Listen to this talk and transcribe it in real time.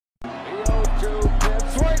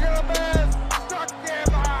Swing and a miss. Struck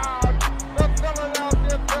him out. The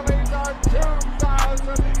Philadelphia Phillies are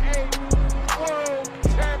 2008 World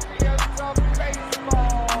Champions of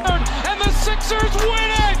Baseball. And the Sixers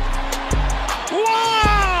win it!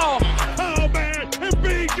 Wow! Oh man, and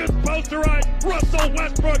being just posterized Russell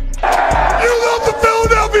Westbrook. You love the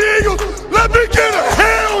Philadelphia Eagles! Let me get a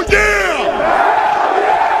hell yeah!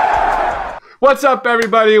 What's up,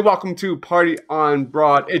 everybody? Welcome to Party on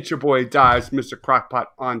Broad. It's your boy Dives, Mr. Crockpot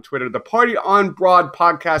on Twitter. The Party on Broad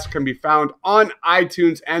podcast can be found on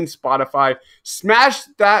iTunes and Spotify. Smash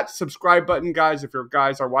that subscribe button, guys, if you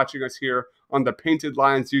guys are watching us here on the Painted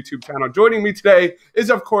Lions YouTube channel. Joining me today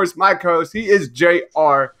is, of course, my co-host. He is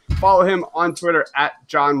JR. Follow him on Twitter at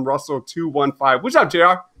JohnRussell215. What's up,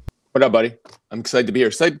 JR? What up, buddy? I'm excited to be here.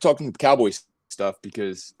 Excited to talk the Cowboys stuff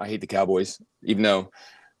because I hate the Cowboys, even though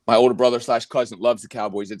my older brother / cousin loves the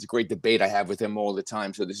Cowboys. It's a great debate I have with him all the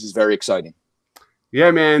time, so this is very exciting. Yeah,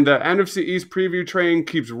 man, the NFC East preview train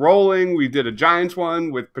keeps rolling. We did a Giants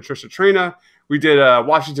one with Patricia Traina. We did a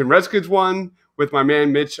Washington Redskins one with my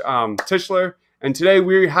man Mitch Tischler. And today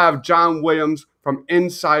we have John Williams from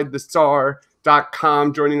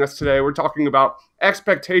InsideTheStar.com joining us today. We're talking about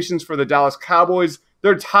expectations for the Dallas Cowboys,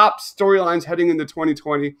 their top storylines heading into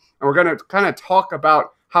 2020. And we're going to kind of talk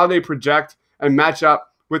about how they project and match up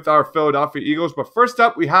with our Philadelphia Eagles. But first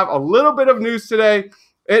up, we have a little bit of news today.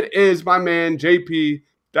 It is my man, JP.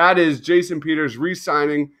 That is Jason Peters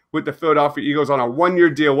re-signing with the Philadelphia Eagles on a one-year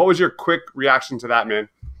deal. What was your quick reaction to that, man?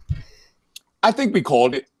 I think we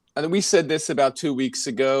called it. I mean, we said this about 2 weeks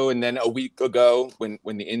ago, and then a week ago when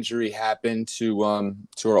the injury happened to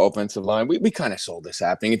our offensive line, we kind of saw this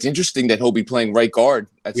happening. It's interesting that he'll be playing right guard.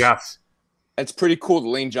 Yes. It's pretty cool that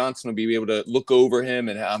Lane Johnson will be able to look over him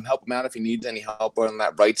and help him out if he needs any help on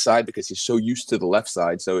that right side because he's so used to the left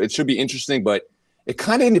side. So it should be interesting, but it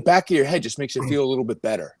kind of in the back of your head just makes you feel a little bit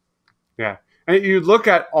better. Yeah. And you look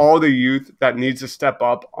at all the youth that needs to step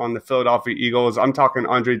up on the Philadelphia Eagles. I'm talking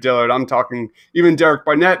Andre Dillard. I'm talking even Derek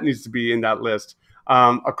Barnett needs to be in that list.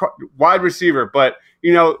 A wide receiver. But,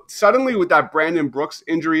 you know, suddenly with that Brandon Brooks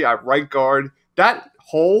injury at right guard, that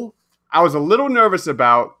hole I was a little nervous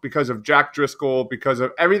about because of Jack Driscoll, because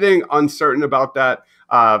of everything uncertain about that,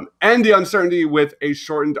 and the uncertainty with a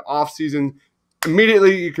shortened offseason.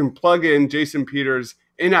 Immediately, you can plug in Jason Peters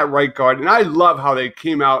in at right guard. And I love how they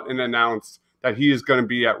came out and announced that he is going to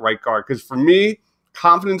be at right guard. Because for me,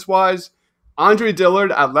 confidence-wise, Andre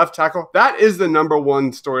Dillard at left tackle, that is the number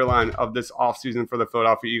one storyline of this offseason for the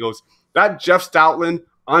Philadelphia Eagles. That Jeff Stoutland,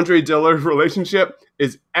 Andre Dillard relationship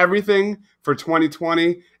is everything for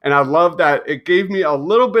 2020. And I love that it gave me a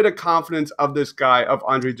little bit of confidence of this guy, of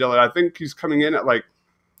Andre Dillard. I think he's coming in at, like,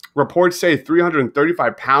 reports say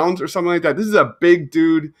 335 pounds or something like that. This is a big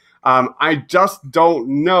dude. I just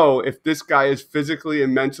don't know if this guy is physically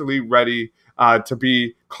and mentally ready to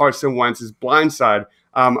be Carson Wentz's blind side.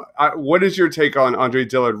 What is your take on Andre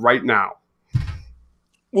Dillard right now?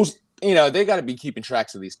 Well, you know, they got to be keeping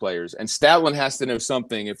tracks of these players. And Stoutland has to know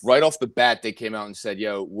something. If right off the bat they came out and said,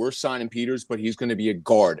 yo, we're signing Peters, but he's going to be a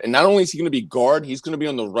guard. And not only is he going to be guard, he's going to be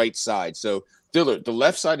on the right side. So, Dillard, the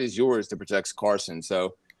left side is yours to protect Carson.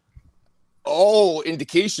 So, all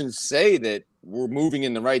indications say that we're moving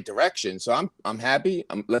in the right direction. So, I'm happy.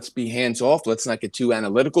 Let's be hands off. Let's not get too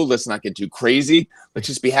analytical. Let's not get too crazy. Let's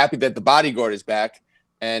just be happy that the bodyguard is back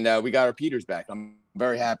and we got our Peters back. I'm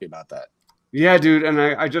very happy about that. Yeah, dude, and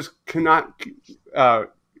I just cannot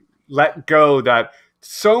let go that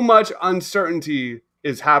so much uncertainty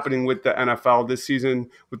is happening with the NFL this season,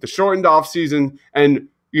 with the shortened offseason. And,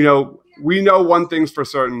 you know, we know one thing's for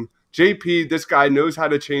certain. JP, this guy knows how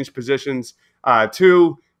to change positions.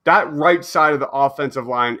 Two, that right side of the offensive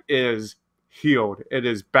line is healed. It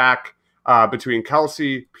is back between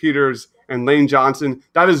Kelsey, Peters, and Lane Johnson.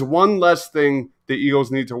 That is one less thing the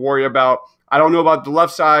Eagles need to worry about. I don't know about the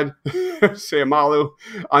left side, Sayamalu,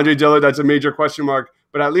 Andre Dillard, that's a major question mark.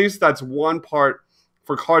 But at least that's one part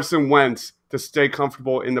for Carson Wentz to stay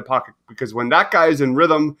comfortable in the pocket. Because when that guy is in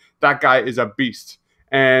rhythm, that guy is a beast.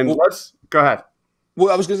 And go ahead.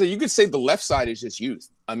 Well, I was going to say, you could say the left side is just youth.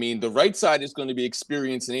 I mean, the right side is going to be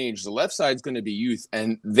experience and age. The left side is going to be youth.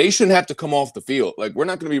 And they shouldn't have to come off the field. Like, we're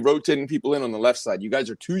not going to be rotating people in on the left side. You guys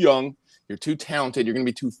are too young. You're too talented. You're going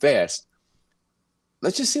to be too fast.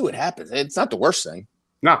 Let's just see what happens. It's not the worst thing.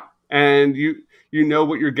 No. And you know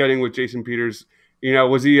what you're getting with Jason Peters. You know,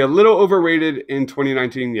 was he a little overrated in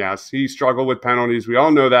 2019? Yes. He struggled with penalties. We all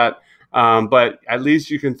know that. But at least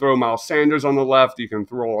you can throw Miles Sanders on the left. You can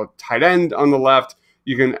throw a tight end on the left.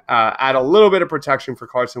 You can add a little bit of protection for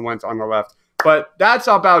Carson Wentz on the left. But that's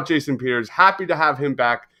about Jason Peters. Happy to have him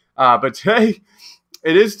back. But today,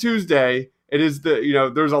 it is Tuesday. It is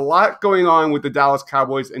there's a lot going on with the Dallas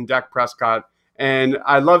Cowboys and Dak Prescott. And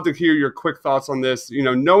I'd love to hear your quick thoughts on this.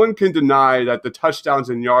 No one can deny that the touchdowns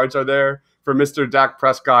and yards are there for Mr. Dak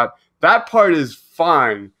Prescott. That part is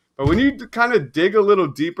fine. But when you kind of dig a little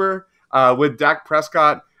deeper with Dak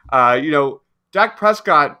Prescott, Dak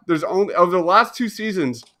Prescott, there's only over the last 2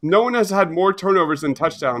 seasons, no one has had more turnovers than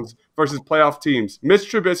touchdowns versus playoff teams.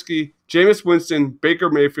 Mitch Trubisky, Jameis Winston, Baker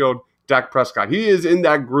Mayfield, Dak Prescott. He is in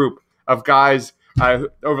that group of guys over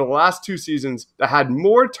the last 2 seasons that had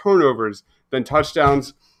more turnovers than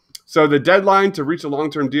touchdowns. So the deadline to reach a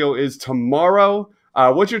long-term deal is tomorrow.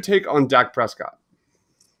 What's your take on Dak Prescott?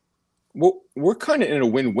 Well, we're kind of in a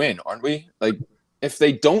win-win, aren't we? Like, if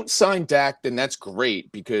they don't sign Dak, then that's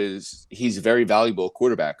great because he's a very valuable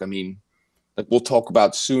quarterback. I mean, like we'll talk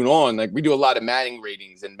about soon on, like we do a lot of Madden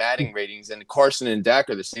ratings, and Carson and Dak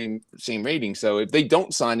are the same rating. So if they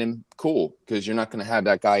don't sign him, cool, because you're not going to have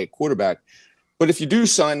that guy at quarterback. But if you do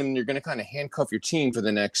sign him, you're going to kind of handcuff your team for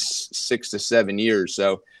the next 6 to 7 years.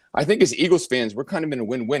 So I think as Eagles fans, we're kind of in a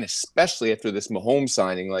win-win, especially after this Mahomes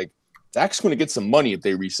signing. Like, Dak's going to get some money if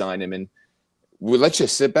they re-sign him, and we'll let you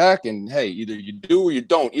sit back and, hey, either you do or you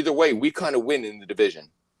don't. Either way, we kind of win in the division.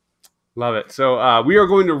 Love it. So we are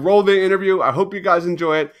going to roll the interview. I hope you guys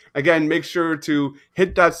enjoy it. Again, make sure to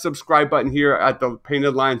hit that subscribe button here at the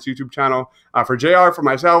Painted Lions YouTube channel. For JR, for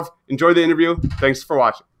myself, enjoy the interview. Thanks for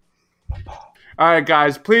watching. All right,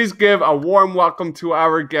 guys, please give a warm welcome to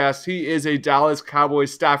our guest. He is a Dallas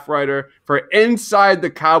Cowboys staff writer for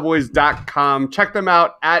InsideTheCowboys.com. Check them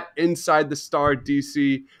out at Inside the Star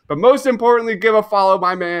DC. But most importantly, give a follow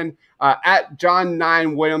my man at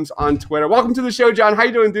John9Williams on Twitter. Welcome to the show, John. How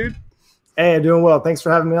you doing, dude? Hey, I'm doing well. Thanks for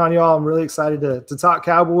having me on, y'all. I'm really excited to talk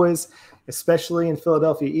Cowboys, especially in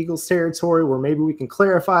Philadelphia Eagles territory, where maybe we can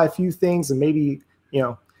clarify a few things and maybe,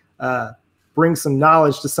 bring some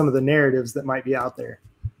knowledge to some of the narratives that might be out there.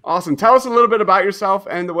 Awesome. Tell us a little bit about yourself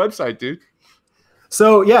and the website, dude.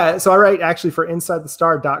 So I write actually for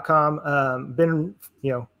InsideTheStar.com.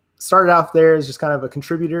 Started out there as just kind of a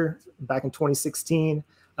contributor back in 2016.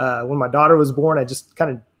 When my daughter was born, I just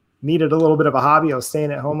kind of needed a little bit of a hobby. I was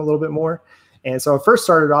staying at home a little bit more. And so I first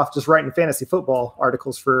started off just writing fantasy football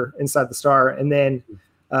articles for Inside the Star. And then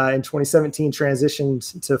in 2017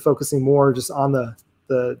 transitioned to focusing more just on the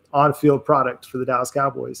on-field product for the Dallas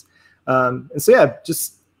Cowboys.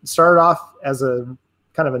 Just started off as a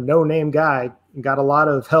kind of a no-name guy and got a lot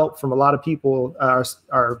of help from a lot of people.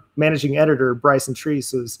 Our managing editor, Bryson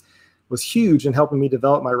Treese, was huge in helping me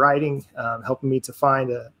develop my writing, helping me to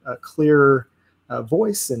find a clearer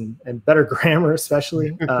voice and better grammar,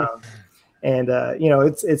 especially.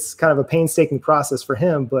 It's kind of a painstaking process for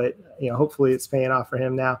him, but, hopefully it's paying off for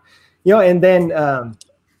him now.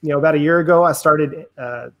 About a year ago, I started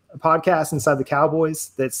a podcast, Inside the Cowboys.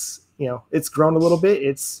 That's, it's grown a little bit.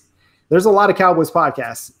 There's a lot of Cowboys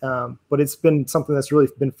podcasts, but it's been something that's really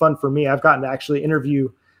been fun for me. I've gotten to actually interview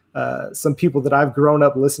some people that I've grown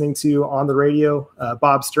up listening to on the radio.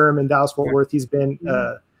 Bob Sturm in Dallas-Fort Worth. He's been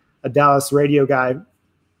a Dallas radio guy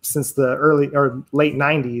since the early or late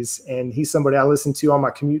 90s, and he's somebody I listened to on my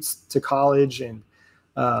commutes to college, and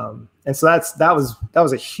so that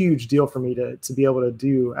was a huge deal for me to be able to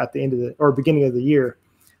do at the end of the or beginning of the year,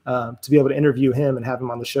 to be able to interview him and have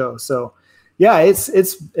him on the show. So yeah, it's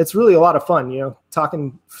really a lot of fun.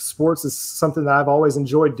 Talking sports is something that I've always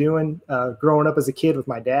enjoyed doing. Growing up as a kid with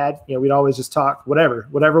my dad, we'd always just talk whatever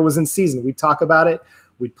was in season. We'd talk about it,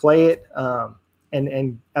 we'd play it.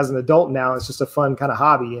 And as an adult now, it's just a fun kind of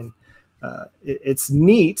hobby. And it's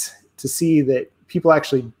neat to see that people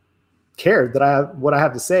actually care that I have what I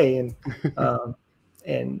have to say. And,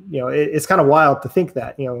 it's kind of wild to think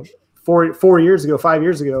that, 5 years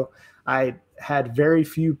ago, I had very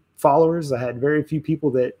few followers. I had very few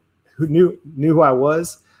people who knew who I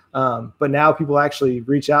was. But now people actually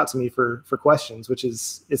reach out to me for questions,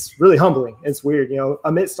 it's really humbling. It's weird,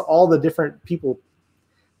 amidst all the different people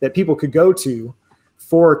that people could go to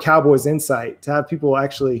for Cowboys Insight, to have people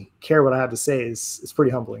actually care what I have to say is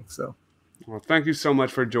pretty humbling. So, well, thank you so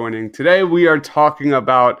much for joining. Today we are talking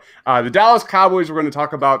about the Dallas Cowboys. We're going to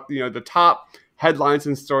talk about the top headlines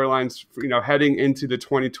and storylines heading into the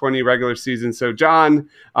 2020 regular season. So, John,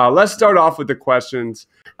 let's start off with the questions.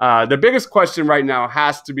 The biggest question right now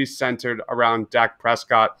has to be centered around Dak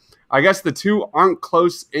Prescott. I guess the two aren't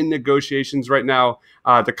close in negotiations right now.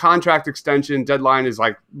 The contract extension deadline is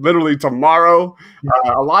like literally tomorrow.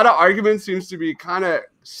 A lot of arguments seems to be kind of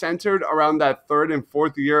centered around that third and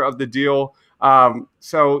fourth year of the deal.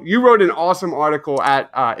 So you wrote an awesome article at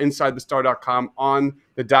InsideTheStar.com on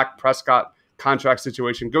the Dak Prescott contract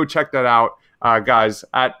situation. Go check that out. guys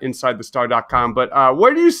at InsideTheStar.com. But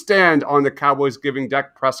where do you stand on the Cowboys giving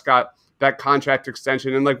Dak Prescott that contract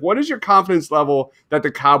extension? And what is your confidence level that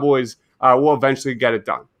the Cowboys will eventually get it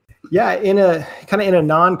done? Yeah, in a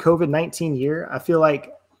non-COVID-19 year, I feel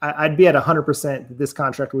like I'd be at 100% that this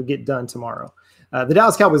contract would get done tomorrow. The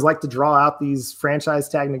Dallas Cowboys like to draw out these franchise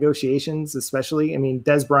tag negotiations, especially. I mean,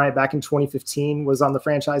 Dez Bryant back in 2015 was on the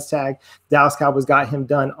franchise tag. Dallas Cowboys got him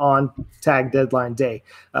done on tag deadline day.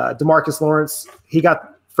 DeMarcus Lawrence, he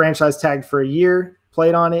got franchise tagged for a year,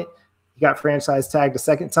 played on it. He got franchise tagged a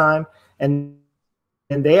second time, and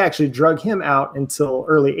they actually drug him out until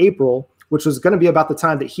early April, which was going to be about the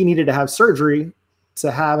time that he needed to have surgery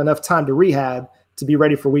to have enough time to rehab to be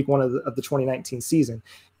ready for week 1 of the 2019 season.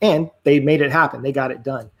 And they made it happen. They got it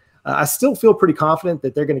done. I still feel pretty confident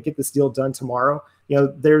that they're going to get this deal done tomorrow.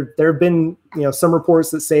 There have been, some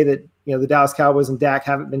reports that say that, the Dallas Cowboys and Dak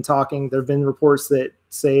haven't been talking. There have been reports that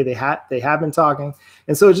say they have been talking.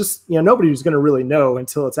 And so it's just, nobody's going to really know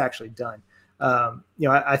until it's actually done.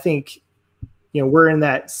 I think, we're in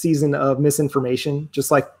that season of misinformation, just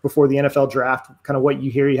like before the NFL draft. Kind of what you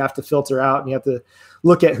hear, you have to filter out, and you have to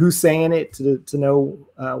look at who's saying it to know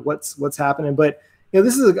what's happening. But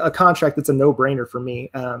this is a contract that's a no-brainer for me.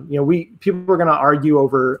 People are going to argue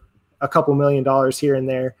over a couple $1 million here and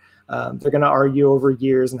there. They're going to argue over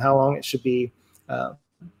years and how long it should be.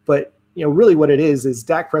 But really, what it is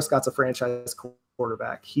Dak Prescott's a franchise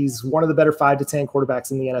quarterback. He's one of the better 5 to 10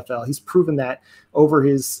 quarterbacks in the NFL. He's proven that over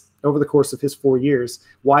the course of his 4 years.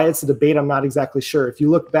 Why it's a debate, I'm not exactly sure. If you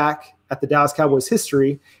look back at the Dallas Cowboys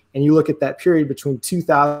history and you look at that period between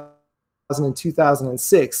 2000 and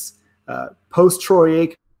 2006, post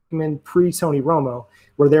Troy Aikman, pre Tony Romo,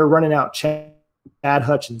 where they're running out Chad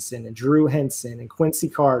Hutchinson and Drew Henson and Quincy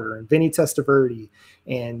Carter and Vinny Testaverde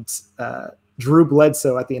and Drew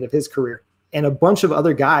Bledsoe at the end of his career, and a bunch of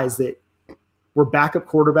other guys that were backup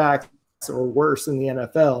quarterbacks or worse in the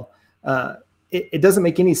NFL. It doesn't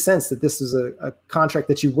make any sense that this is a contract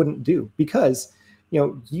that you wouldn't do, because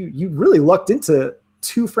you really lucked into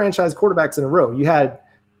 2 franchise quarterbacks in a row. You had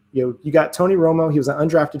you got Tony Romo. He was an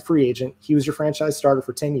undrafted free agent. He was your franchise starter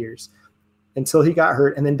for 10 years until he got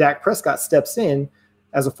hurt. And then Dak Prescott steps in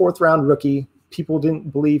as a 4th-round rookie. People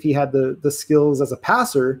didn't believe he had the skills as a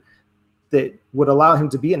passer that would allow him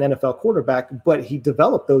to be an NFL quarterback, but he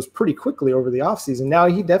developed those pretty quickly over the offseason. Now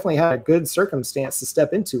he definitely had a good circumstance to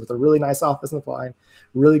step into with a really nice offensive line,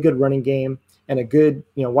 really good running game, and a good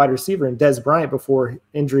wide receiver in Dez Bryant before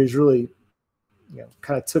injuries really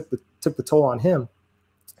kind of took the toll on him.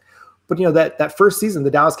 But that first season,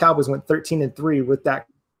 the Dallas Cowboys went 13-3 with Dak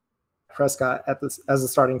Prescott as the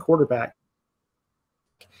starting quarterback,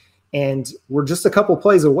 and we're just a couple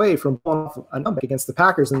plays away from blowing off a number against the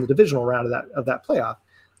Packers in the divisional round of that playoff.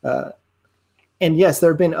 And yes,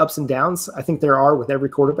 there have been ups and downs. I think there are with every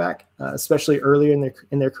quarterback, especially earlier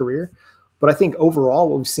in their career. But I think overall,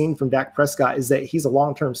 what we've seen from Dak Prescott is that he's a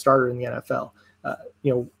long-term starter in the NFL.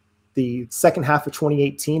 The second half of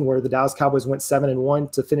 2018, where the Dallas Cowboys went 7-1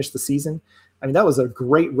 to finish the season, I mean, that was a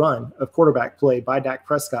great run of quarterback play by Dak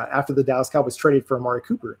Prescott after the Dallas Cowboys traded for Amari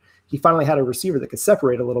Cooper. He finally had a receiver that could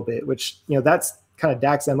separate a little bit, which, that's kind of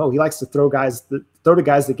Dak's MO. He likes to throw to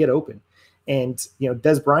guys that get open. And,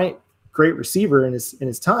 Dez Bryant, great receiver in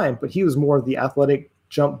his time, but he was more of the athletic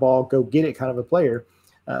jump ball, go get it kind of a player.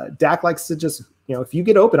 Dak likes to just, if you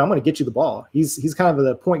get open, I'm going to get you the ball. He's kind of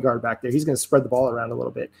the point guard back there. He's going to spread the ball around a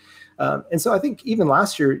little bit. And so I think even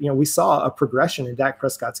last year, we saw a progression in Dak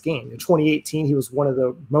Prescott's game. In 2018, he was one of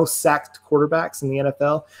the most sacked quarterbacks in the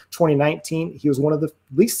NFL. 2019, he was one of the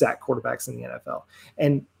least sacked quarterbacks in the NFL.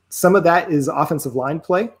 And some of that is offensive line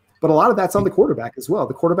play, but a lot of that's on the quarterback as well.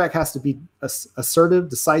 The quarterback has to be assertive,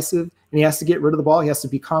 decisive, and he has to get rid of the ball. He has to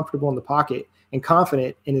be comfortable in the pocket and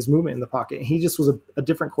confident in his movement in the pocket. And he just was a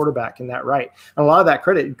different quarterback in that right. And a lot of that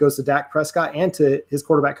credit goes to Dak Prescott and to his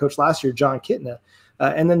quarterback coach last year, John Kitna.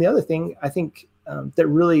 And then the other thing I think that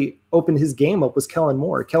really opened his game up was Kellen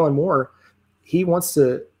Moore. Kellen Moore, he wants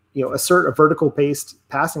to assert a vertical-paced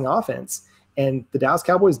passing offense, and the Dallas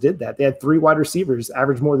Cowboys did that. They had 3 wide receivers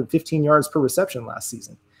average more than 15 yards per reception last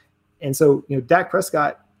season. And so Dak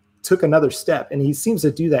Prescott took another step, and he seems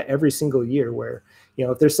to do that every single year where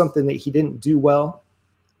if there's something that he didn't do well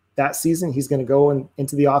that season, he's going to go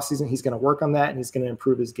into the offseason, he's going to work on that, and he's going to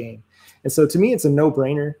improve his game. And so to me, it's a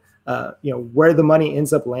no-brainer. Where the money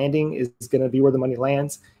ends up landing is going to be where the money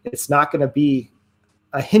lands. It's not going to be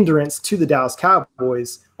a hindrance to the Dallas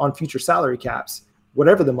Cowboys on future salary caps,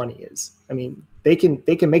 whatever the money is. I mean, they can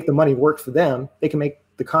make the money work for them. They can make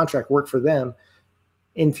the contract work for them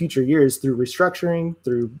in future years through restructuring,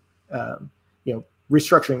 through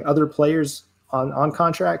restructuring other players on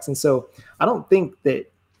contracts. And so I don't think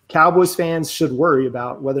that Cowboys fans should worry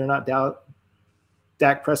about whether or not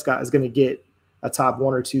Dak Prescott is going to get a top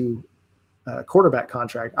 1 or 2 quarterback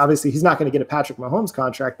contract. Obviously, he's not going to get a Patrick Mahomes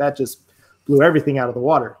contract. That just blew everything out of the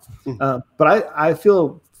water. But I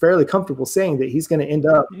feel fairly comfortable saying that he's going to end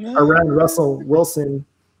up around Russell Wilson,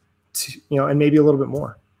 and maybe a little bit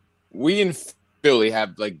more. We in Philly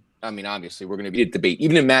have obviously we're going to be a debate.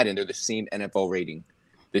 Even in Madden, they're the same NFL rating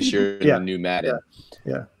this year in the new Madden.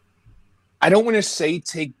 Yeah. I don't want to say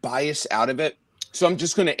take bias out of it. So I'm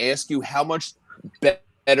just going to ask you, how much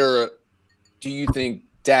better do you think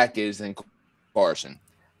Dak is than Carson?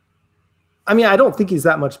 I mean, I don't think he's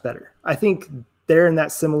that much better. I think they're in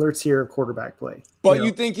that similar tier of quarterback play. But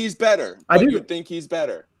you think he's better? I do. You think he's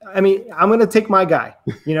better? I mean, I'm going to take my guy.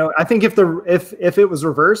 I think if it was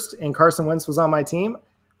reversed and Carson Wentz was on my team,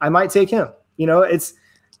 I might take him. There's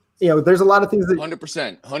a lot of things that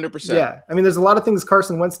 100%. Yeah. I mean, there's a lot of things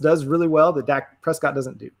Carson Wentz does really well that Dak Prescott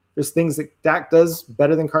doesn't do. There's things that Dak does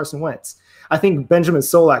better than Carson Wentz. I think Benjamin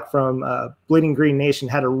Solak from Bleeding Green Nation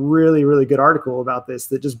had a really, really good article about this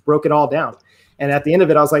that just broke it all down. And at the end of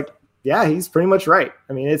it, I was like, yeah, he's pretty much right.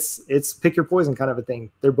 I mean, it's pick your poison kind of a thing.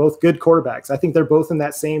 They're both good quarterbacks. I think they're both in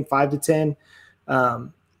that same 5 to 10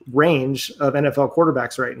 range of NFL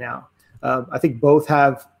quarterbacks right now. I think both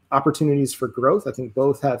have opportunities for growth. I think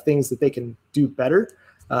both have things that they can do better.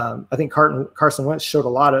 I think Carson Wentz showed a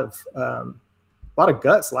lot of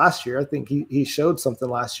guts last year. I think he showed something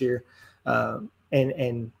last year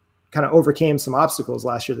and kind of overcame some obstacles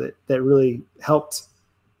last year that really helped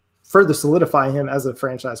further solidify him as a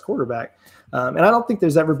franchise quarterback. And I don't think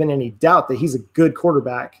there's ever been any doubt that he's a good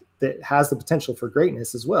quarterback that has the potential for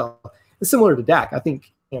greatness as well. It's similar to Dak. I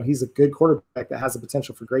think, he's a good quarterback that has the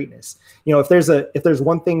potential for greatness. If there's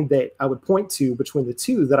one thing that I would point to between the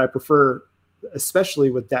two that I prefer,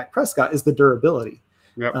 especially with Dak Prescott, is the durability.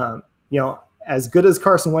 Yep. As good as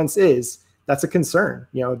Carson Wentz is, that's a concern.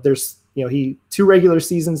 There's 2 regular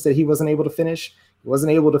seasons that he wasn't able to finish. He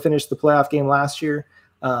wasn't able to finish the playoff game last year.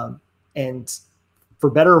 And for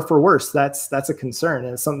better or for worse, that's a concern,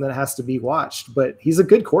 and it's something that has to be watched. But he's a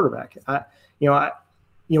good quarterback.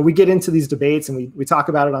 We get into these debates and we talk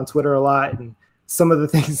about it on Twitter a lot. And some of the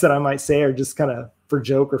things that I might say are just kind of for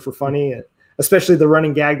joke or for funny, especially the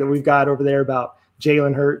running gag that we've got over there about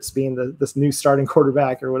Jalen Hurts being this new starting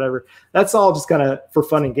quarterback or whatever. That's all just kind of for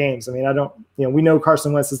fun and games. I mean, we know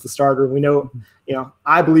Carson Wentz is the starter. We know,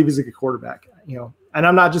 I believe he's a good quarterback, and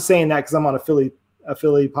I'm not just saying that because I'm on a Philly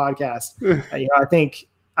podcast. I think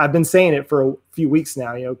I've been saying it for a few weeks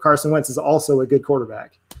now. Carson Wentz is also a good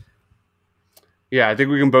quarterback. Yeah, I think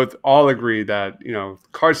we can both all agree that,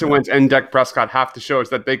 Carson Wentz and Dak Prescott have to show us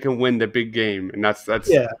that they can win the big game. And that's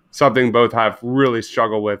something both have really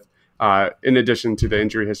struggled with, in addition to the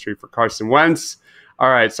injury history for Carson Wentz. All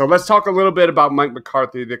right, so let's talk a little bit about Mike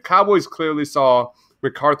McCarthy. The Cowboys clearly saw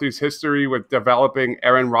McCarthy's history with developing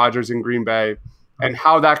Aaron Rodgers in Green Bay and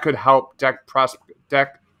how that could help Dak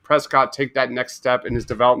Prescott take that next step in his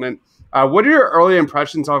development. What are your early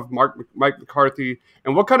impressions of Mike McCarthy,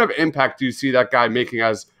 and what kind of impact do you see that guy making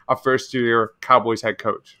as a first-year Cowboys head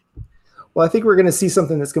coach? Well, I think we're going to see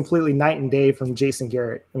something that's completely night and day from Jason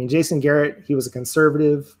Garrett. I mean, Jason Garrett, he was a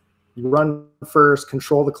conservative, run first,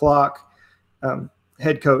 control the clock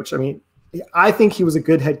head coach. I mean, I think he was a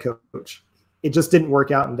good head coach. It just didn't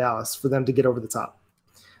work out in Dallas for them to get over the top.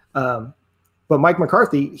 But Mike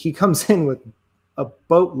McCarthy, he comes in with a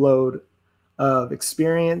boatload of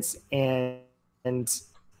experience and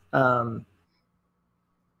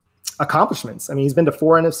accomplishments. I mean, he's been to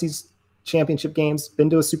 4 NFC championship games, been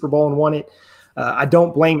to a Super Bowl and won it. I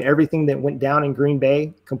don't blame everything that went down in Green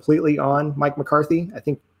Bay completely on Mike McCarthy. I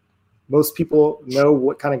think most people know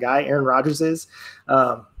what kind of guy Aaron Rodgers is.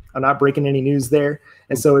 I'm not breaking any news there.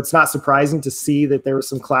 And so it's not surprising to see that there were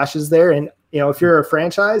some clashes there. And, if you're a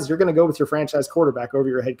franchise, you're going to go with your franchise quarterback over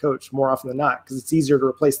your head coach more often than not, because it's easier to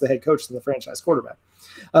replace the head coach than the franchise quarterback.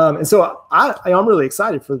 And so I'm really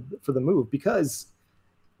excited for the move, because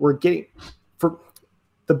we're getting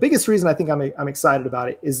the biggest reason I think I'm excited about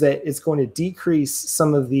it is that it's going to decrease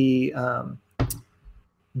some of the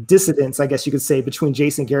dissidence, I guess you could say, between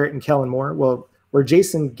Jason Garrett and Kellen Moore. Well, where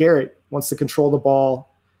Jason Garrett wants to control the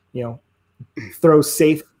ball, throw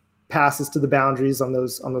safe passes to the boundaries on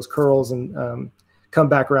those curls and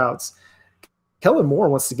comeback routes. Kellen Moore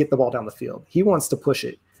wants to get the ball down the field. He wants to push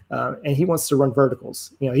it, and he wants to run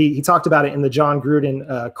verticals. He talked about it in the John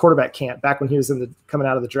Gruden quarterback camp back when he was coming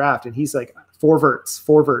out of the draft, and he's like, 4 verts.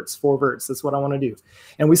 That's what I want to do.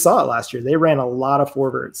 And we saw it last year. They ran a lot of 4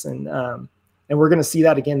 verts, and we're going to see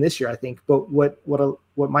that again this year, I think. But what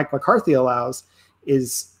Mike McCarthy allows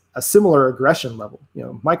is a similar aggression level.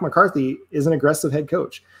 Mike McCarthy is an aggressive head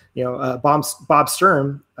coach. Bob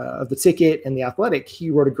Sturm of The Ticket and The Athletic, he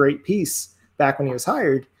wrote a great piece back when he was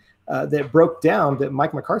hired that broke down that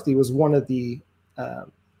Mike McCarthy was one of the,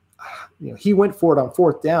 he went for it on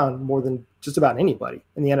fourth down more than just about anybody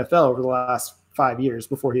in the NFL over the last 5 years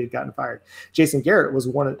before he had gotten fired. Jason Garrett was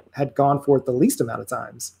had gone for it the least amount of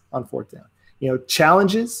times on fourth down.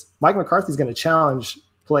 Challenges, Mike McCarthy's going to challenge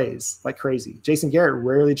plays like crazy. Jason Garrett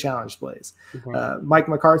rarely challenged plays. Mike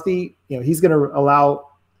McCarthy, he's going to allow,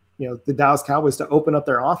 the Dallas Cowboys to open up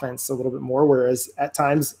their offense a little bit more, whereas at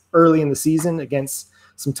times early in the season against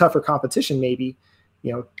some tougher competition, maybe,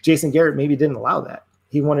 Jason Garrett maybe didn't allow that.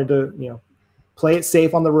 He wanted to, play it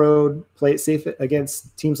safe on the road, play it safe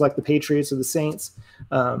against teams like the Patriots or the Saints.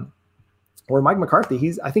 Where Mike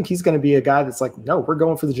McCarthy, I think he's going to be a guy that's like, no, we're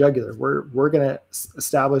going for the jugular. We're going to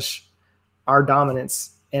establish our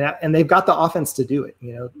dominance, and they've got the offense to do it.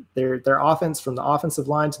 Their offense, from the offensive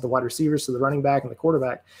line to the wide receivers to the running back and the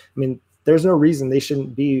quarterback. I mean, there's no reason they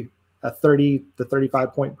shouldn't be a 30 to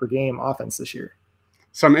 35 point per game offense this year.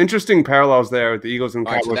 Some interesting parallels there with the Eagles and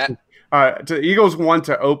Cowboys. The Eagles want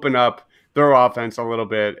to open up their offense a little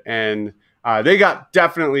bit, and they got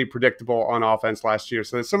definitely predictable on offense last year.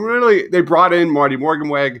 So there's they brought in Marty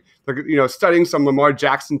Morganweg, studying some Lamar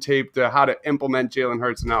Jackson tape to how to implement Jalen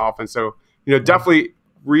Hurts in that offense. So, definitely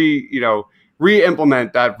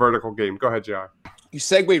re-implement that vertical game. Go ahead, JR. You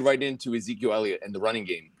segued right into Ezekiel Elliott and the running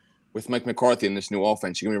game with Mike McCarthy in this new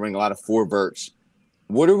offense. You're going to be running a lot of four verts.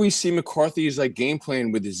 What do we see McCarthy's game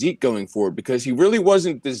plan with Zeke going forward? Because he really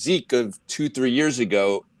wasn't the Zeke of 2-3 years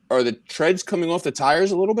ago. Are the treads coming off the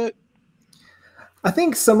tires a little bit? I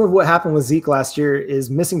think some of what happened with Zeke last year is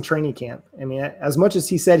missing training camp. I mean, as much as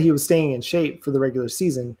he said he was staying in shape for the regular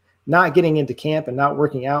season, not getting into camp and not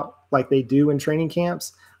working out like they do in training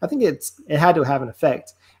camps, I think it had to have an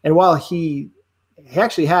effect. And while he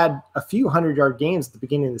actually had a few 100-yard games at the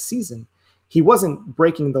beginning of the season, he wasn't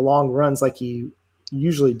breaking the long runs like he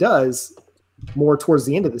usually does more towards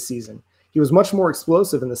the end of the season. He was much more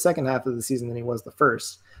explosive in the second half of the season than he was the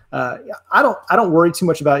first. I don't worry too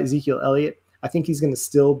much about Ezekiel Elliott. I think he's going to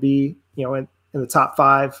still be, in the top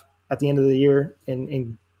 5 at the end of the year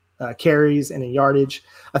in carries and in yardage.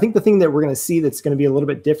 I think the thing that we're going to see that's going to be a little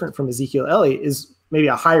bit different from Ezekiel Elliott is maybe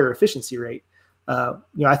a higher efficiency rate.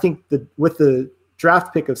 I think that with the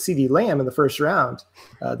draft pick of CeeDee Lamb in the first round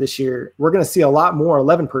this year, we're going to see a lot more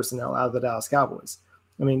 11 personnel out of the Dallas Cowboys.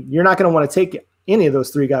 I mean, you're not going to want to take any of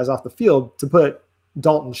those 3 guys off the field to put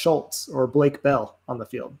Dalton Schultz or Blake Bell on the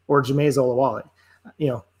field or Jameis Olawale.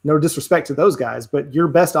 No disrespect to those guys, but your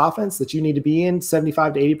best offense that you need to be in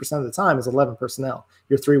 75 to 80% of the time is 11 personnel,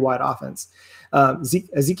 your 3-wide offense.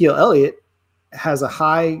 Ezekiel Elliott has a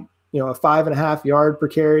high, a 5.5 yard per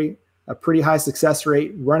carry, a pretty high success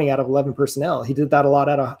rate running out of 11 personnel. He did that a lot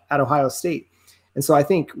at Ohio State. And so I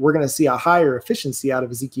think we're going to see a higher efficiency out of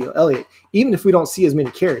Ezekiel Elliott, even if we don't see as many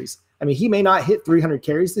carries. I mean, he may not hit 300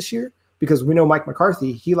 carries this year because we know Mike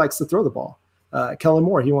McCarthy, he likes to throw the ball. Kellen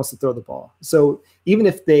Moore, he wants to throw the ball. So even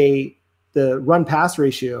if the run pass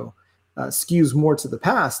ratio skews more to the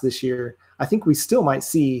pass this year, I think we still might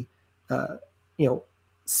see,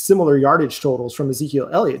 similar yardage totals from Ezekiel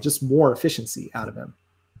Elliott, just more efficiency out of him.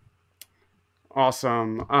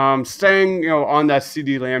 Awesome. Staying, on that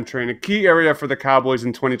CeeDee Lamb train, a key area for the Cowboys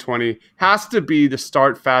in 2020 has to be the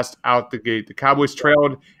start fast out the gate. The Cowboys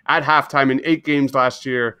trailed at halftime in 8 games last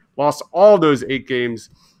year, lost all those 8 games.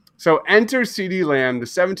 So enter CeeDee Lamb, the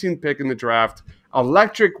 17th pick in the draft,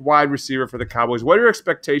 electric wide receiver for the Cowboys. What are your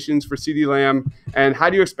expectations for CeeDee Lamb, and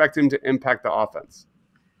how do you expect him to impact the offense?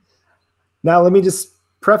 Now, let me just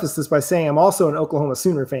preface this by saying I'm also an Oklahoma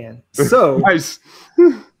Sooner fan. So Nice.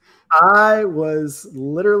 I was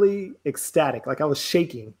literally ecstatic. Like I was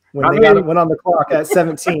shaking when went on the clock at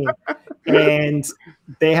 17 and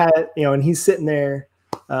they had, and he's sitting there.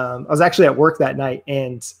 I was actually at work that night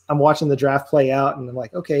and I'm watching the draft play out and I'm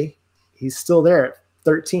like, okay, he's still there at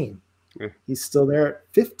 13. Yeah. He's still there at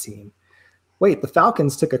 15. Wait, the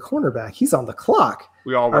Falcons took a cornerback. He's on the clock.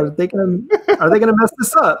 Are they gonna mess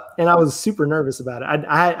this up? And I was super nervous about it.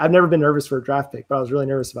 I've never been nervous for a draft pick, but I was really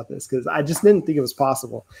nervous about this because I just didn't think it was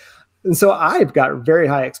possible. And so I've got very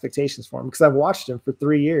high expectations for him because I've watched him for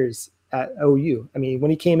 3 years at OU. I mean, when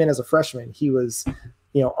he came in as a freshman, he was,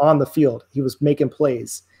 on the field. He was making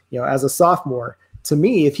plays. As a sophomore, to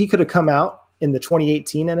me, if he could have come out in the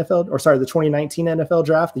 2019 NFL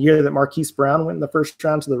draft, the year that Marquise Brown went in the first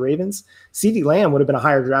round to the Ravens, CeeDee Lamb would have been a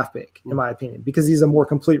higher draft pick, in my opinion, because he's a more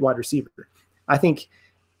complete wide receiver. I think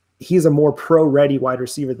he's a more pro-ready wide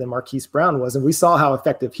receiver than Marquise Brown was, and we saw how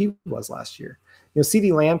effective he was last year.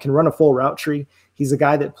 CeeDee Lamb can run a full route tree. He's a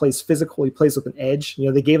guy that plays physical. He plays with an edge. You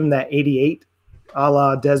know, they gave him that 88 a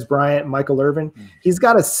la Des Bryant, Michael Irvin. He's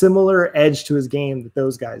got a similar edge to his game that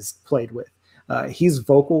those guys played with. He's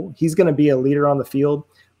vocal. He's going to be a leader on the field.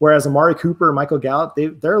 Whereas Amari Cooper, Michael Gallup,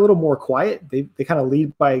 they're a little more quiet. They kind of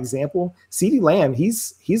lead by example. CeeDee Lamb,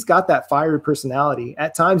 he's got that fiery personality.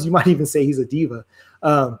 At times, you might even say he's a diva.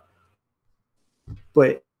 But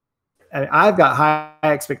I've got high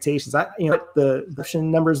expectations. What the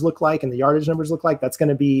reception numbers look like and the yardage numbers look like, that's going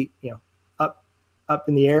to be up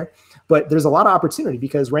in the air. But there's a lot of opportunity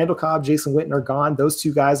because Randall Cobb, Jason Witten are gone. Those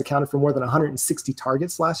two guys accounted for more than 160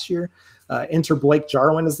 targets last year. Enter Blake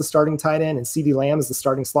Jarwin as the starting tight end and CeeDee Lamb as the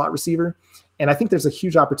starting slot receiver. And I think there's a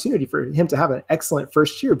huge opportunity for him to have an excellent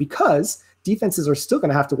first year because defenses are still going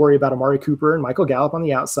to have to worry about Amari Cooper and Michael Gallup on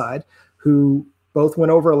the outside, who both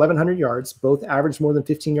went over 1,100 yards, both averaged more than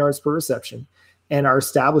 15 yards per reception, and are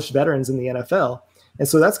established veterans in the NFL. And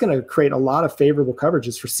so that's going to create a lot of favorable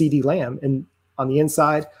coverages for CeeDee Lamb. And on the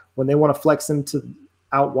inside, when they want to flex him to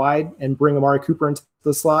out wide and bring Amari Cooper into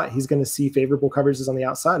the slot, he's going to see favorable coverages on the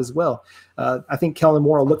outside as well. I think Kellen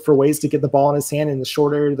Moore will look for ways to get the ball in his hand in the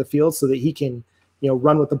short area of the field so that he can,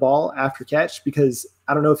 run with the ball after catch, because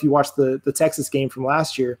I don't know if you watched the Texas game from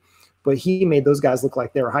last year, but he made those guys look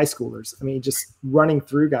like they were high schoolers. I mean, just running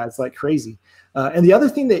through guys like crazy. And the other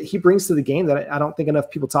thing that he brings to the game that I don't think enough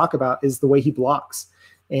people talk about is the way he blocks.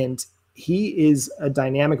 And he is a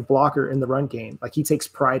dynamic blocker in the run game. Like, he takes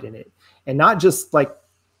pride in it. And not just like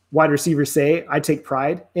wide receivers say, I take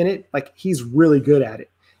pride in it. Like, he's really good at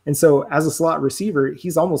it. And so as a slot receiver,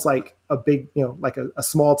 he's almost like a big, like a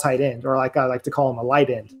small tight end, or like I like to call him a light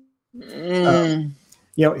end.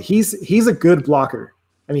 He's a good blocker.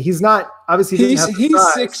 I mean, he's not obviously he's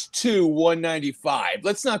 6'2", 195.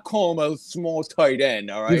 Let's not call him a small tight end.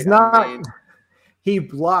 All right. He's not, he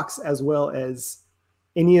blocks as well as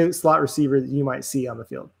any slot receiver that you might see on the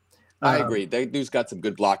field. I agree. That dude's got some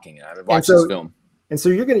good blocking. I've watched his film. And so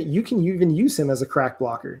you can even use him as a crack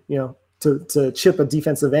blocker, to chip a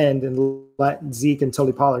defensive end and let Zeke and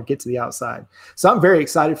Tony Pollard get to the outside. So I'm very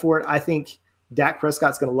excited for it. I think Dak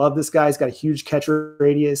Prescott's going to love this guy. He's got a huge catch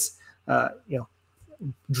radius.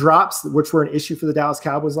 Drops, which were an issue for the Dallas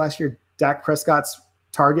Cowboys last year. Dak Prescott's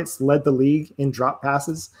targets led the league in drop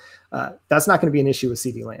passes. That's not going to be an issue with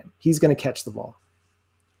CeeDee Lamb. He's going to catch the ball.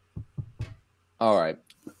 All right.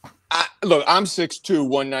 Look, I'm 6'2",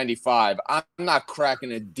 195. I'm not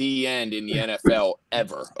cracking a D end in the NFL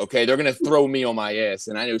ever. Okay, they're gonna throw me on my ass,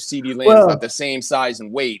 and I know CeeDee Lamb's about the same size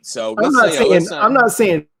and weight. So I'm not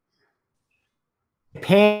saying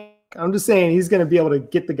panic. I'm just saying he's gonna be able to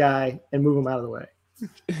get the guy and move him out of the way.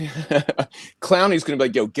 Clowney's gonna be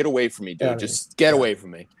like, "Yo, get away from me, dude! Yeah, just get away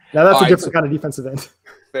from me." Now that's a different kind of defensive end.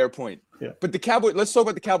 Fair point. Yeah. But the Cowboys, let's talk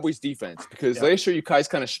about the Cowboys defense, because last year you guys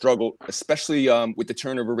kind of struggled, especially with the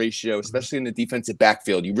turnover ratio, especially in the defensive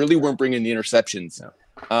backfield. You really weren't bringing the interceptions.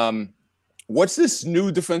 No. What's this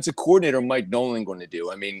new defensive coordinator, Mike Nolan, going to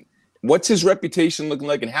do? I mean, what's his reputation looking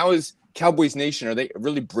like, and how is Cowboys Nation? Are they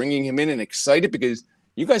really bringing him in and excited? Because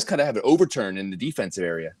you guys kind of have an overturn in the defensive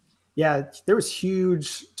area. Yeah, there was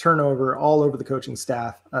huge turnover all over the coaching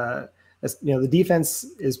staff. The defense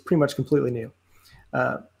is pretty much completely new.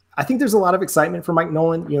 I think there's a lot of excitement for Mike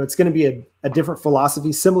Nolan. It's going to be a different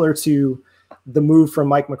philosophy, similar to the move from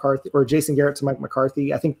Mike McCarthy or Jason Garrett to Mike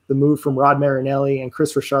McCarthy. I think the move from Rod Marinelli and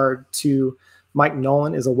Chris Richard to Mike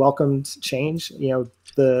Nolan is a welcomed change.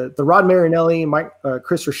 The Rod Marinelli,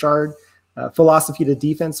 Chris Richard philosophy to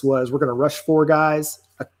defense was, we're going to rush four guys.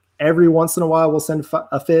 Every once in a while, we'll send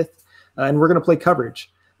a fifth, and we're going to play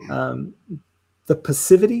coverage. The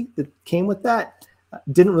passivity that came with that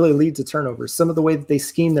didn't really lead to turnovers. Some of the way that they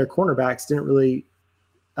schemed their cornerbacks didn't really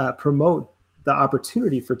promote the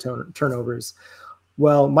opportunity for turnovers.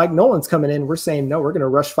 Well, Mike Nolan's coming in. We're saying, no, we're going to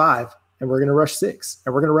rush 5 and we're going to rush 6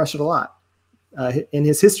 and we're going to rush it a lot. In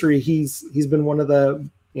his history, he's been one of the,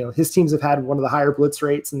 his teams have had one of the higher blitz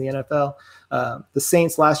rates in the NFL. The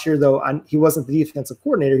Saints last year, though, he wasn't the defensive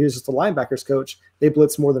coordinator. He was just a linebackers coach. They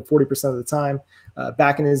blitzed more than 40% of the time.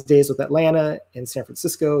 Back in his days with Atlanta and San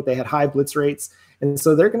Francisco, they had high blitz rates. And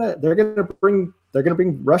so they're gonna bring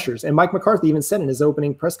rushers. And Mike McCarthy even said in his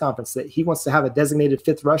opening press conference that he wants to have a designated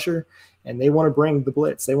 5th rusher, and they want to bring the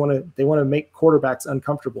blitz. They want to make quarterbacks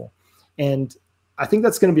uncomfortable. And I think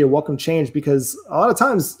that's going to be a welcome change, because a lot of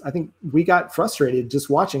times I think we got frustrated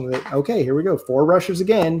just watching that. Okay, here we go, 4 rushers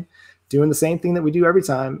again, doing the same thing that we do every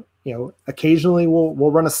time. Occasionally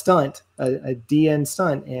we'll run a stunt, a DN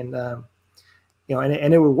stunt, and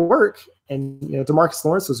and it would work. And DeMarcus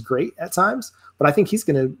Lawrence was great at times, but I think he's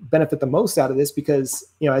going to benefit the most out of this, because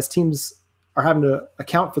as teams are having to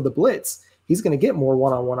account for the blitz, he's going to get more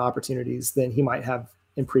one-on-one opportunities than he might have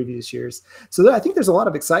in previous years. So I think there's a lot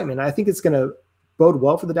of excitement. I think it's going to bode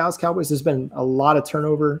well for the Dallas Cowboys. There's been a lot of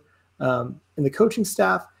turnover in the coaching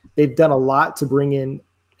staff. They've done a lot to bring in,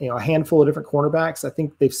 a handful of different cornerbacks. I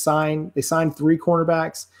think they signed 3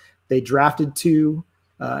 cornerbacks. They drafted 2,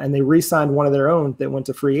 and they re-signed one of their own that went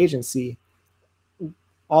to free agency,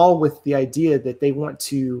 all with the idea that they want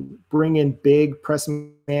to bring in big press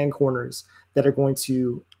man corners that are going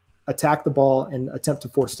to attack the ball and attempt to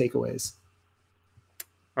force takeaways.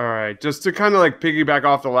 All right, just to kind of like piggyback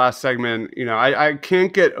off the last segment, I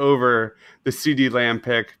can't get over the CeeDee Lamb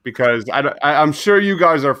pick because I'm sure you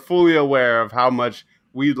guys are fully aware of how much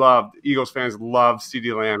Eagles fans love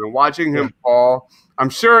CeeDee Lamb, and watching him fall. I'm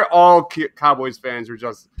sure all Cowboys fans are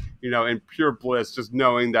just, in pure bliss, just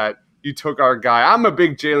knowing that you took our guy. I'm a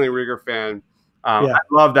big Jalen Reagor fan. I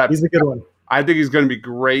love that. He's a good one. I think he's going to be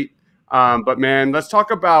great. But man, let's talk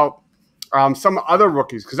about some other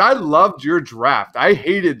rookies, because I loved your draft. I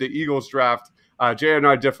hated the Eagles draft. Jay and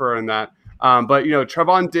I differ in that. But,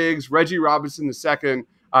 Trevon Diggs, Reggie Robinson II,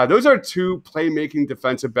 those are 2 playmaking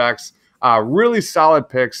defensive backs, really solid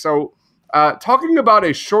picks. So talking about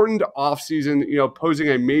a shortened offseason, posing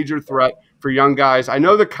a major threat for young guys. I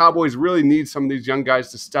know the Cowboys really need some of these young guys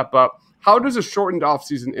to step up. How does a shortened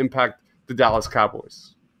offseason impact the Dallas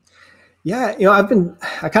Cowboys? Yeah, I've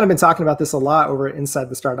kind of been talking about this a lot over at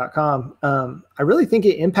InsideTheStar.com. I really think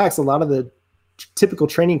it impacts a lot of the typical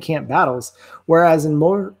training camp battles, whereas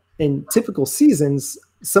in typical seasons,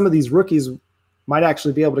 some of these rookies might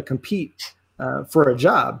actually be able to compete for a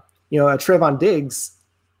job. Trevon Diggs,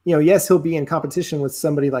 yes, he'll be in competition with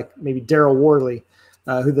somebody like maybe Daryl Worley,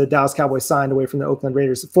 who the Dallas Cowboys signed away from the Oakland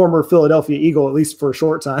Raiders, former Philadelphia Eagle, at least for a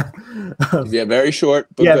short time. Yeah, very short.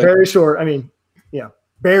 But yeah, good. very short. I mean,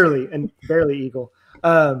 barely Eagle.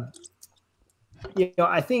 I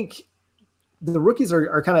think the rookies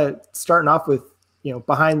are kind of starting off with,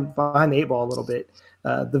 behind the 8 ball a little bit.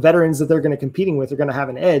 The veterans that they're going to competing with are going to have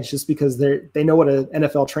an edge just because they know what an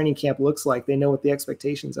NFL training camp looks like. They know what the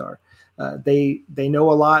expectations are. They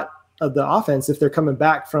know a lot of the offense if they're coming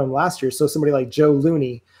back from last year. So somebody like Joe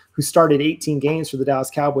Looney, who started 18 games for the Dallas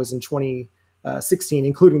Cowboys in 2016,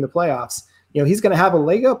 including the playoffs, he's going to have a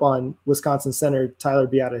leg up on Wisconsin center Tyler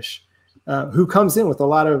Biadasz, who comes in with a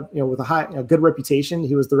lot of, with a good reputation.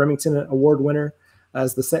 He was the Remington Award winner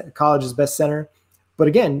as the college's best center. But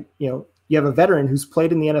again, you have a veteran who's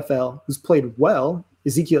played in the NFL, who's played well.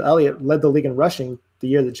 Ezekiel Elliott led the league in rushing the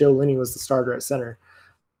year that Joe Looney was the starter at center,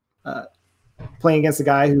 playing against a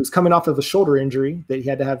guy who's coming off of a shoulder injury that he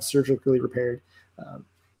had to have surgically repaired.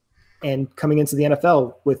 And coming into the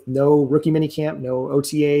NFL with no rookie minicamp, no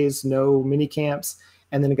OTAs, no mini camps,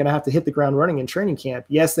 and then going to have to hit the ground running in training camp.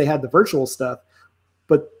 Yes, they had the virtual stuff,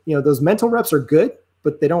 but those mental reps are good,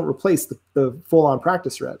 but they don't replace the full-on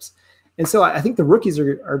practice reps. And so I think the rookies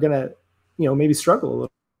are going to, maybe struggle a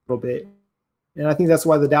little bit. And I think that's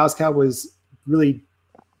why the Dallas Cowboys really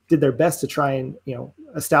did their best to try and,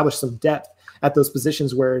 establish some depth at those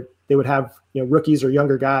positions where they would have, rookies or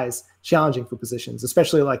younger guys challenging for positions,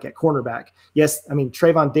 especially like at cornerback. Yes, I mean,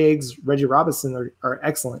 Trevon Diggs, Reggie Robinson are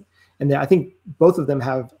excellent. And I think both of them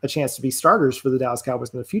have a chance to be starters for the Dallas Cowboys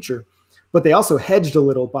in the future. But they also hedged a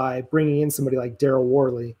little by bringing in somebody like Daryl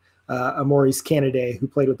Worley, a Maurice Canady, who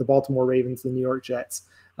played with the Baltimore Ravens, the New York Jets.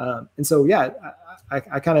 And so, yeah,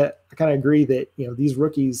 I kind of agree that, these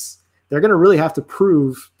rookies, they're going to really have to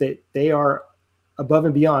prove that they are above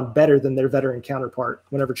and beyond better than their veteran counterpart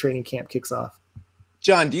whenever training camp kicks off.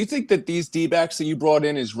 John, do you think that these D-backs that you brought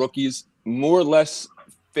in as rookies more or less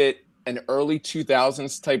fit an early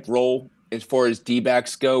 2000s type role as far as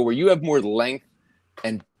D-backs go, where you have more length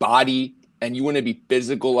and body and you want to be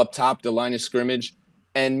physical up top the line of scrimmage?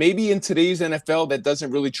 And maybe in today's NFL, that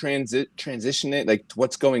doesn't really transition it, like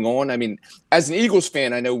what's going on. I mean, as an Eagles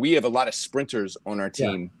fan, I know we have a lot of sprinters on our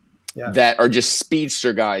team that are just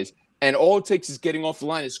speedster guys. And all it takes is getting off the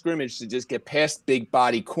line of scrimmage to just get past big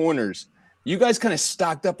body corners. You guys kind of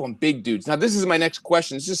stocked up on big dudes. Now, this is my next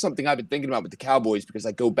question. It's just something I've been thinking about with the Cowboys because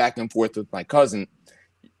I go back and forth with my cousin.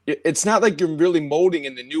 It's not like you're really molding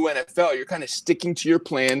in the new NFL. You're kind of sticking to your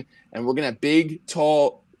plan, and we're going to have big,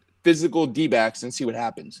 tall, physical D-backs and see what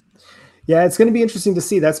happens. Yeah, it's going to be interesting to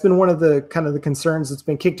see. That's been one of the kind of the concerns that's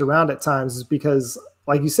been kicked around at times is because,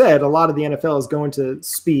 like you said, a lot of the NFL is going to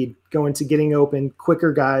speed, going to getting open,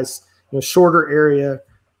 quicker guys, shorter area,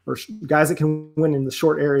 or guys that can win in the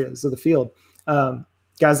short areas of the field,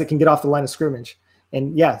 guys that can get off the line of scrimmage.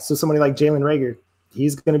 And yeah, so somebody like Jalen Reagor,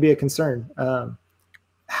 he's going to be a concern.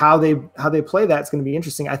 How they play that's going to be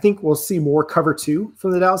interesting. I think we'll see more cover 2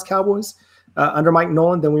 from the Dallas Cowboys under Mike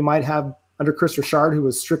Nolan than we might have under Chris Richard, who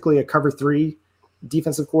was strictly a cover 3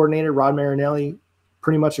 defensive coordinator, Rod Marinelli,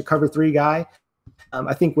 pretty much a cover 3 guy.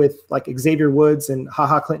 I think with like Xavier Woods and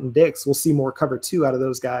HaHa Clinton Dix, we'll see more cover 2 out of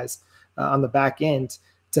those guys on the back end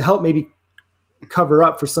to help maybe cover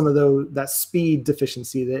up for some of that speed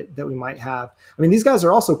deficiency that we might have. I mean, these guys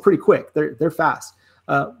are also pretty quick. They're fast,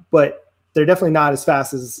 but they're definitely not as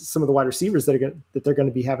fast as some of the wide receivers that they're going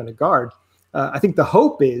to be having to guard. I think the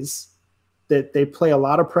hope is that they play a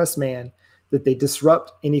lot of press man, that they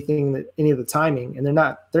disrupt any of the timing, and they're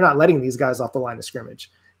not letting these guys off the line of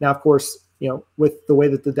scrimmage. Now, of course, with the way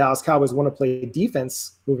that the Dallas Cowboys want to play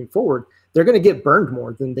defense moving forward, they're going to get burned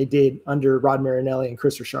more than they did under Rod Marinelli and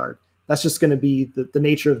Chris Richard. That's just going to be the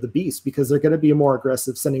nature of the beast, because they're going to be more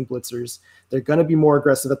aggressive sending blitzers. They're going to be more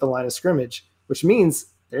aggressive at the line of scrimmage, which means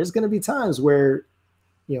there's going to be times where,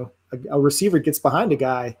 a receiver gets behind a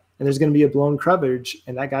guy and there's going to be a blown coverage,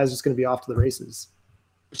 and that guy's just going to be off to the races.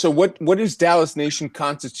 So what does Dallas Nation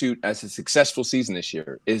constitute as a successful season this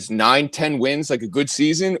year? Is 9-10 wins like a good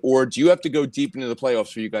season, or do you have to go deep into the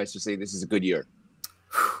playoffs for you guys to say this is a good year?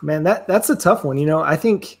 Man, that's a tough one. I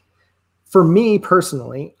think for me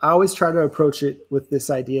personally, I always try to approach it with this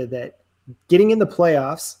idea that getting in the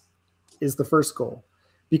playoffs is the first goal,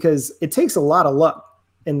 because it takes a lot of luck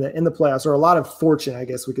in the playoffs, or a lot of fortune, I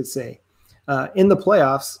guess we could say, in the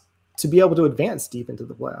playoffs, to be able to advance deep into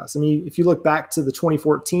the playoffs. I mean, if you look back to the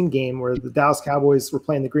 2014 game where the Dallas Cowboys were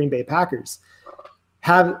playing the Green Bay Packers,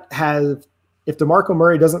 if DeMarco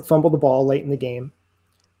Murray doesn't fumble the ball late in the game,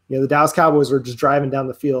 the Dallas Cowboys were just driving down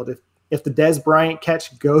the field. If the Dez Bryant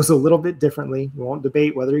catch goes a little bit differently, we won't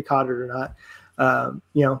debate whether he caught it or not.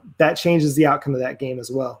 That changes the outcome of that game as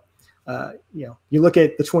well. You look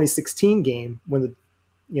at the 2016 game when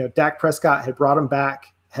Dak Prescott had brought him back,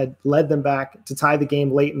 had led them back to tie the game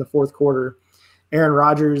late in the fourth quarter. Aaron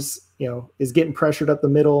Rodgers, is getting pressured up the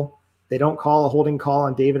middle. They don't call a holding call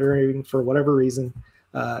on David Irving for whatever reason.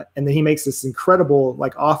 And then he makes this incredible,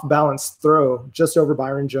 off-balance throw just over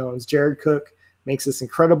Byron Jones. Jared Cook makes this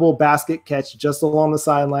incredible basket catch just along the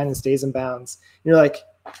sideline and stays in bounds. And you're like,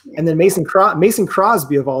 and then Mason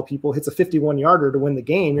Crosby, of all people, hits a 51-yarder to win the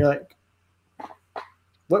game. You're like,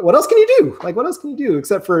 what else can you do? What else can you do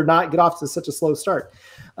except for not get off to such a slow start?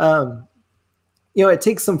 It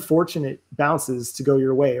takes some fortunate bounces to go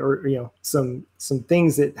your way, or some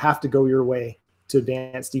things that have to go your way to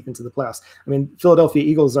advance deep into the playoffs. I mean, Philadelphia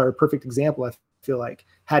Eagles are a perfect example. I feel like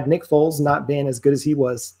had Nick Foles not been as good as he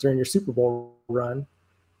was during your Super Bowl run,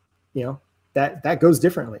 that goes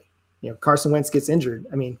differently. Carson Wentz gets injured.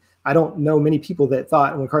 I mean, I don't know many people that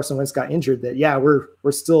thought when Carson Wentz got injured that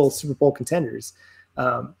we're still Super Bowl contenders.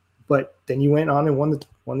 But then you went on and won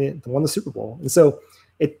the Super Bowl. And so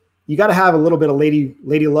you got to have a little bit of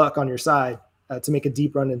lady luck on your side to make a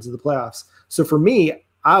deep run into the playoffs. So for me,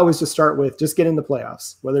 I always just start with just get in the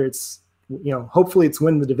playoffs, whether it's, hopefully it's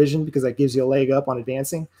win the division because that gives you a leg up on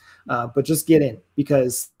advancing, but just get in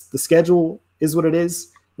because the schedule is what it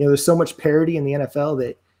is. There's so much parity in the NFL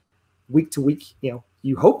that week to week,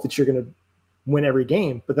 you hope that you're going to win every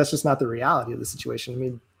game, but that's just not the reality of the situation. I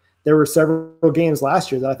mean, there were several games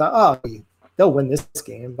last year that I thought, oh, they'll win this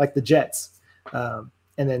game, like the Jets.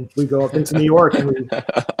 And then we go up into New York and we,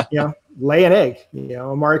 lay an egg.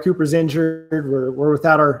 Amari Cooper's injured. We're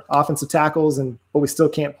without our offensive tackles, but we still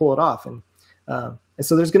can't pull it off. And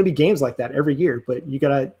so there's going to be games like that every year, but you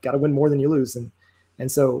gotta win more than you lose.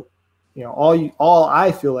 And so, all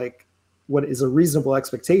I feel like what is a reasonable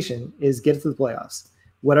expectation is get to the playoffs.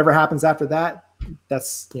 Whatever happens after that,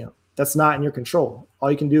 that's not in your control.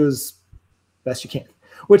 All you can do is best you can,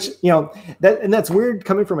 which, that's weird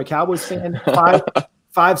coming from a Cowboys fan,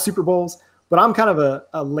 five Super Bowls, but I'm kind of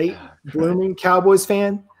a late blooming Cowboys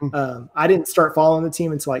fan. I didn't start following the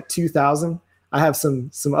team until 2000. I have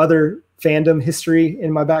some other fandom history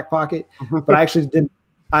in my back pocket, but I actually didn't.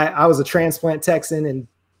 I was a transplant Texan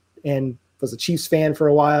and was a Chiefs fan for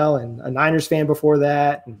a while and a Niners fan before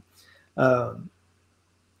that. And,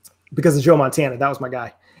 because of Joe Montana, that was my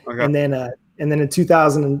guy. Okay. And then in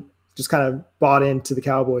 2000, just kind of bought into the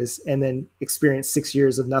Cowboys and then experienced 6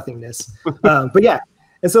 years of nothingness. But yeah.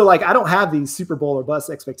 And so I don't have these Super Bowl or bust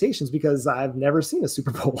expectations because I've never seen a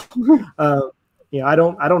Super Bowl. I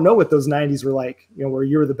don't know what those 90s were like, where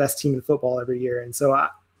you were the best team in football every year. And so I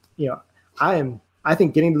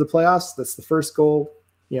think getting to the playoffs, that's the first goal.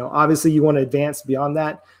 Obviously you want to advance beyond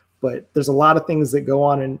that, but there's a lot of things that go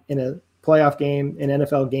on in a playoff game, in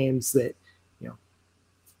NFL games that,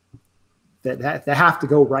 that have to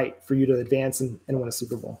go right for you to advance and win a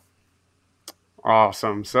Super Bowl.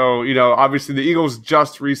 Awesome. So, obviously the Eagles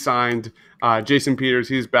just re-signed Jason Peters.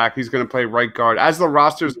 He's back. He's going to play right guard. As the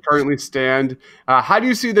rosters currently stand, how do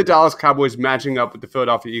you see the Dallas Cowboys matching up with the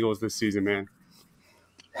Philadelphia Eagles this season, man?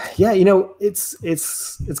 Yeah, it's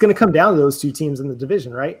going to come down to those two teams in the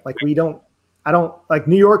division, right? Like I don't like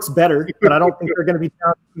New York's better, but I don't think they're going to be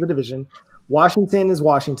down in the division. Washington is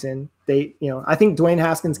Washington. I think Dwayne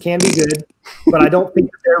Haskins can be good, but I don't think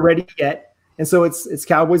they're ready yet. And so it's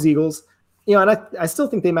Cowboys, Eagles. And I still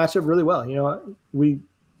think they match up really well.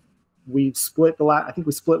 We split I think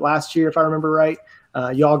we split last year, if I remember right.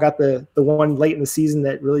 Y'all got the one late in the season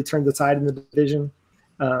that really turned the tide in the division.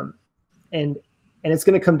 And it's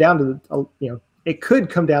going to come down to it could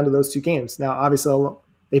come down to those two games. Now, obviously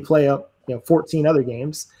they play up, 14 other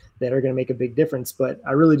games that are going to make a big difference. But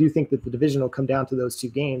I really do think that the division will come down to those two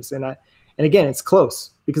games. And again, it's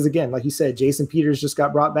close because, again, like you said, Jason Peters just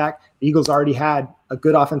got brought back. The Eagles already had a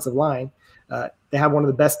good offensive line. They have one of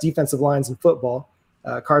the best defensive lines in football.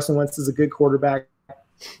 Carson Wentz is a good quarterback.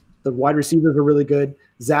 The wide receivers are really good.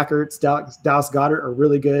 Zach Ertz, Dallas Goedert are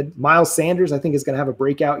really good. Miles Sanders, I think, is going to have a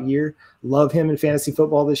breakout year. Love him in fantasy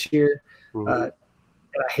football this year. Mm-hmm.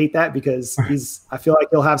 And I hate that because I feel like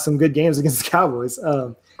he'll have some good games against the Cowboys.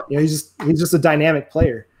 He's just a dynamic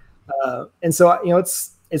player. And so,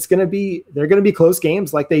 they're going to be close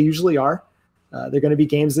games like they usually are. They're going to be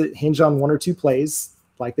games that hinge on one or two plays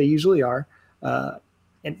like they usually are. But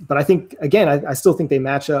I think, again, I still think they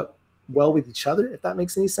match up well with each other, if that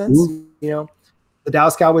makes any sense. Mm-hmm. The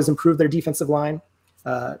Dallas Cowboys improved their defensive line.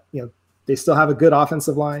 They still have a good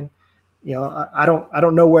offensive line. I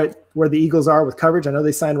don't know where the Eagles are with coverage. I know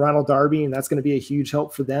they signed Ronald Darby, and that's going to be a huge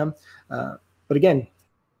help for them. But again,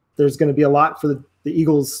 there's going to be a lot for the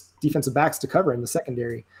Eagles defensive backs to cover in the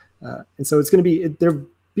secondary. And so it's going to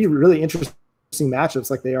be really interesting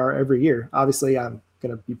matchups like they are every year. Obviously, I'm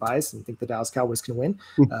going to be biased and think the Dallas Cowboys can win.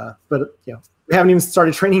 But we haven't even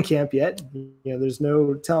started training camp yet. There's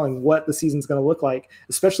no telling what the season's going to look like,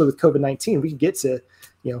 especially with COVID-19. We could get to,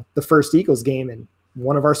 the first Eagles game and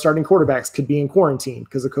one of our starting quarterbacks could be in quarantine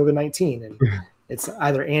because of COVID-19. And it's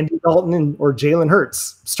either Andy Dalton or Jalen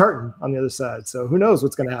Hurts starting on the other side. So who knows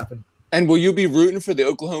what's going to happen. And will you be rooting for the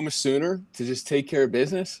Oklahoma Sooner to just take care of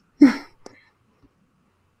business?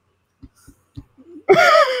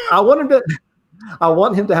 I want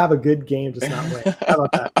him to have a good game, just not win. How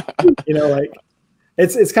about that?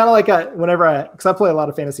 It's kind of like because I play a lot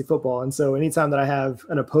of fantasy football, and so anytime that I have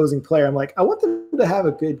an opposing player, I'm like, I want them to have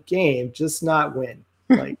a good game, just not win.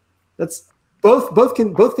 Like that's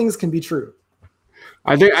both things can be true.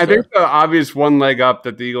 I think the obvious one leg up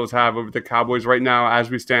that the Eagles have over the Cowboys right now, as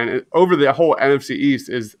we stand over the whole NFC East,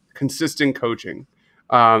 is consistent coaching,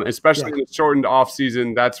 especially in the shortened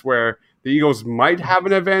offseason. That's where the Eagles might have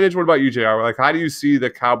an advantage. What about you, JR? Like, how do you see the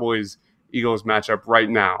Cowboys-Eagles matchup right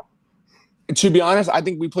now? To be honest, I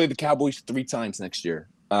think we play the Cowboys 3 times next year.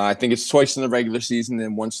 I think it's twice in the regular season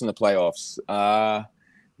and once in the playoffs.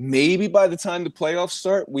 Maybe by the time the playoffs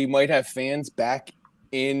start, we might have fans back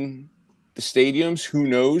in the stadiums. Who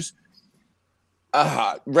knows?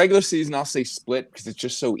 Regular season, I'll say split because it's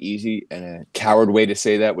just so easy and a coward way to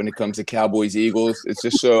say that when it comes to Cowboys-Eagles. It's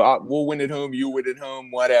just so we'll win at home, you win at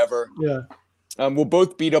home, whatever. Yeah. We'll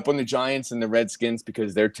both beat up on the Giants and the Redskins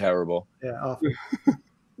because they're terrible. Yeah, awful.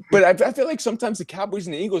 But I feel like sometimes the Cowboys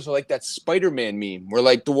and the Eagles are like that Spider-Man meme. We're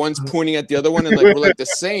like the ones pointing at the other one and like we're like the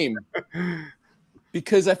same.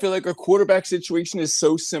 Because I feel like our quarterback situation is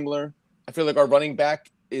so similar. I feel like our running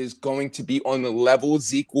back is going to be on the level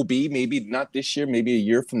Zeke will be, maybe not this year, maybe a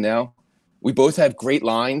year from now. We both have great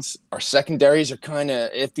lines. Our secondaries are kind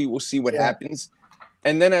of iffy. We'll see what happens.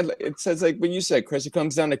 And then it says, like what you said, Chris, it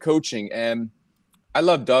comes down to coaching. And I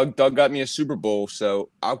love Doug. Doug got me a Super Bowl, so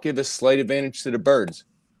I'll give a slight advantage to the Birds.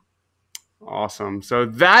 Awesome. So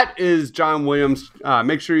that is John Williams.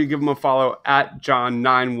 Make sure you give him a follow at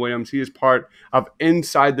John9Williams. He is part of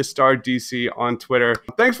Inside the Star DC on Twitter.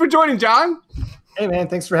 Thanks for joining, John. Hey, man.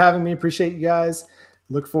 Thanks for having me. Appreciate you guys.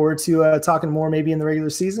 Look forward to talking more maybe in the regular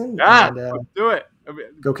season. Yeah, let's do it.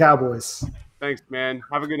 Go Cowboys. Thanks, man.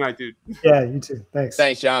 Have a good night, dude. Yeah, you too. Thanks.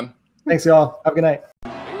 Thanks, John. Thanks, y'all. Have a good night.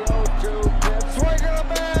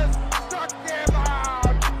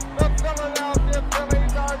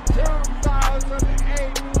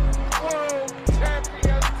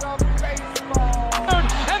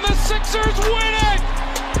 Sixers win it!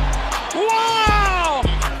 Wow!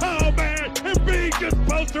 Oh, man, and being just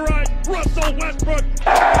posterized Russell Westbrook.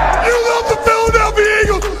 You love the Philadelphia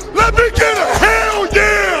Eagles. Let me get a hell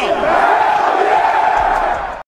yeah.